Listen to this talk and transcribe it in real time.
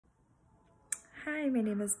Hi, my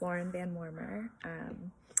name is Lauren Van Wormer.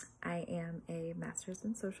 I am a master's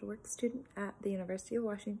in social work student at the University of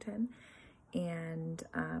Washington, and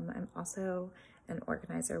I'm also an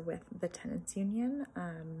organizer with the Tenants Union.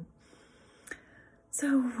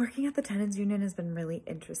 So working at the Tenants Union has been really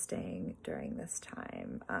interesting during this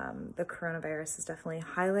time. The coronavirus is definitely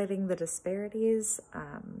highlighting the disparities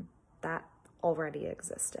that already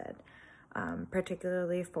existed.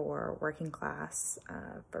 Particularly for working class,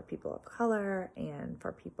 for people of color, and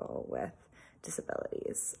for people with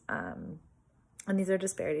disabilities. And these are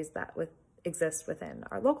disparities that exist within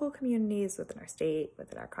our local communities, within our state,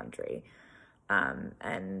 within our country.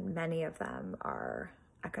 And many of them are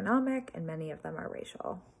economic and many of them are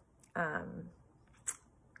racial.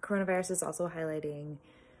 Coronavirus is also highlighting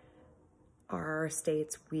our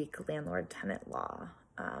state's weak landlord-tenant law.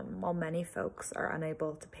 While many folks are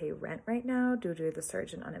unable to pay rent right now due to the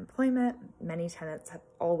surge in unemployment, many tenants have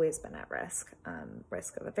always been at risk,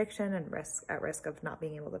 risk of eviction and at risk of not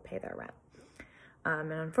being able to pay their rent.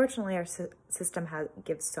 And unfortunately, our system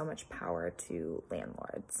gives so much power to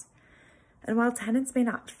landlords. And while tenants may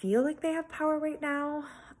not feel like they have power right now,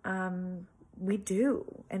 we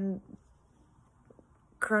do. And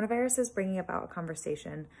coronavirus is bringing about a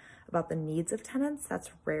conversation about the needs of tenants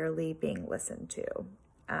that's rarely being listened to.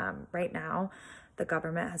 Right now, the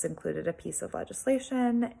government has included a piece of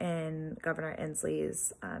legislation in Governor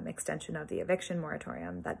Inslee's extension of the eviction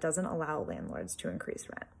moratorium that doesn't allow landlords to increase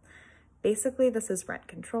rent. Basically, this is rent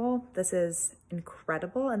control. This is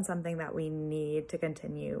incredible and something that we need to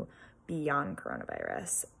continue beyond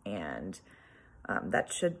coronavirus. And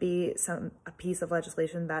that should be a piece of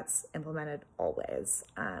legislation that's implemented always.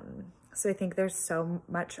 So I think there's so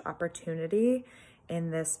much opportunity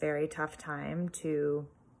in this very tough time to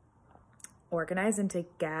organize and to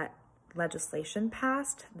get legislation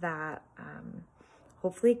passed that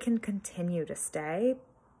hopefully can continue to stay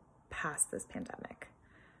past this pandemic.